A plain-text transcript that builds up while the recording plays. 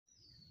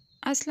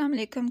Assalamu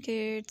alaikum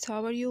kids,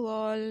 how are you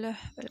all?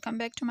 Welcome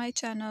back to my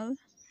channel.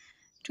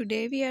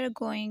 Today we are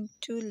going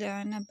to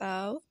learn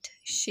about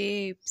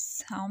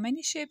shapes. How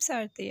many shapes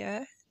are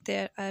there?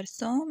 There are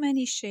so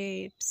many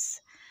shapes.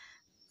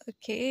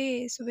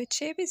 Okay, so which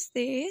shape is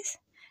this?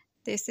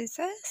 This is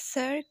a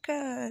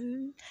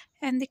circle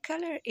and the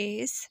color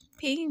is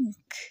pink.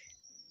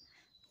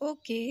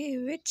 Okay,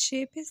 which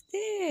shape is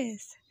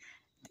this?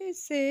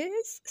 This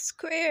is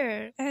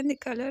square and the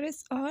color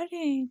is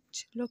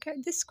orange. Look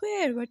at the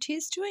square, what he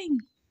is doing.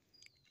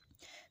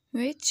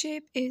 Which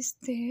shape is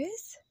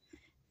this?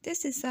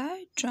 This is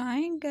a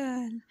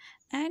triangle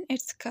and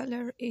its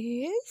color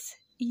is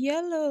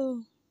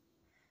yellow.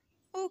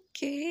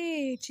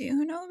 Okay, do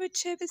you know which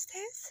shape is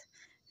this?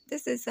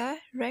 This is a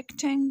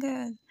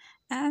rectangle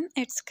and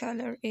its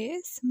color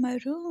is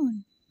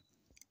maroon.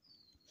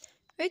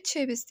 Which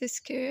shape is this,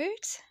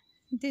 kids?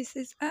 This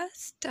is a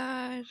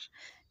star.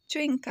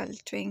 Twinkle,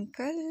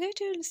 twinkle,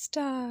 little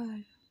star.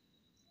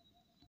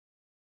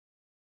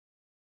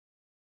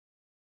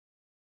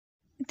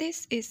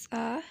 This is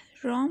a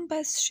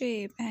rhombus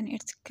shape and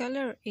its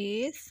color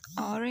is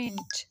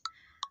orange.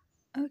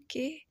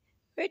 Okay,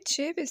 which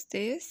shape is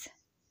this?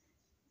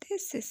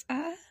 This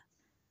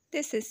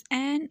is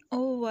an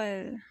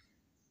oval.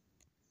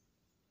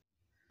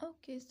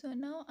 Okay, so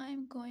now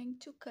I'm going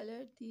to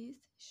color these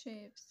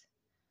shapes.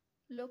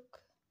 Look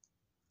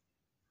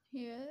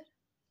here,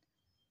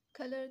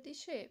 color the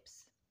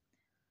shapes.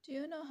 Do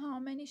you know how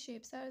many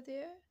shapes are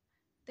there?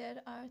 There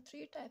are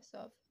three types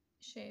of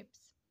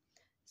shapes: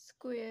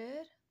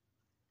 square,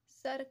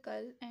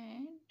 circle,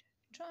 and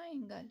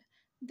triangle.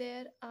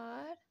 There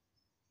are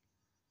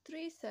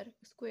three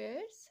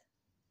squares,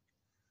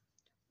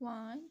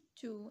 1,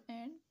 2,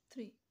 and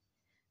 3.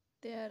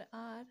 There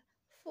are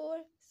 4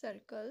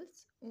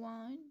 circles,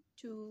 1,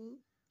 2,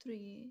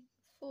 3,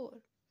 4.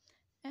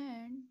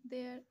 And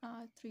there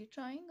are 3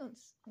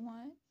 triangles,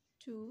 1,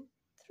 2,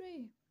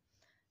 3.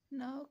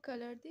 Now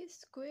color the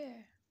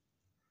square.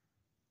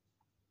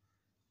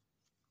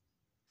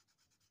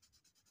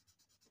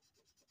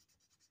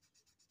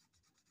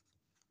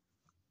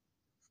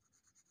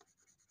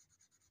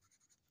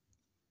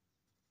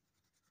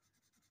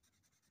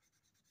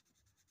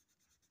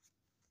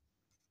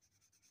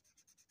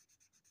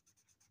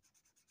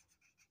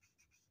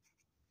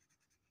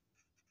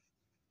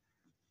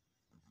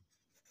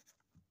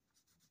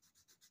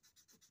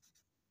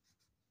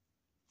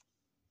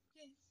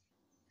 Okay,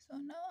 so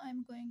now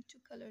I'm going to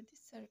color the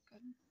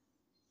circle.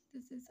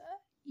 This is a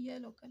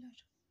yellow color.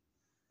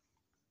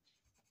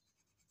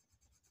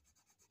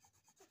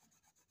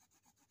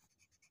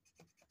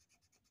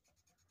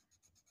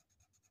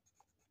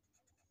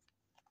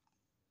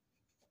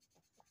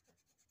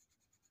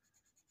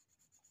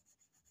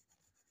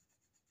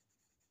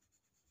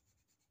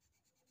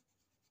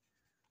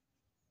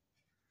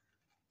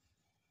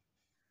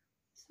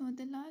 So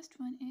the last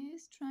one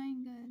is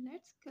triangle.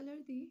 Let's color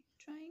the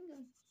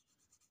triangle.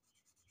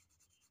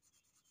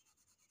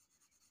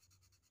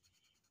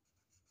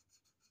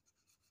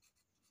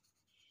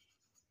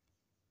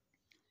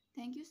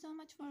 Thank you so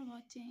much for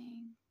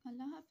watching.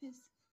 Allah Hafiz.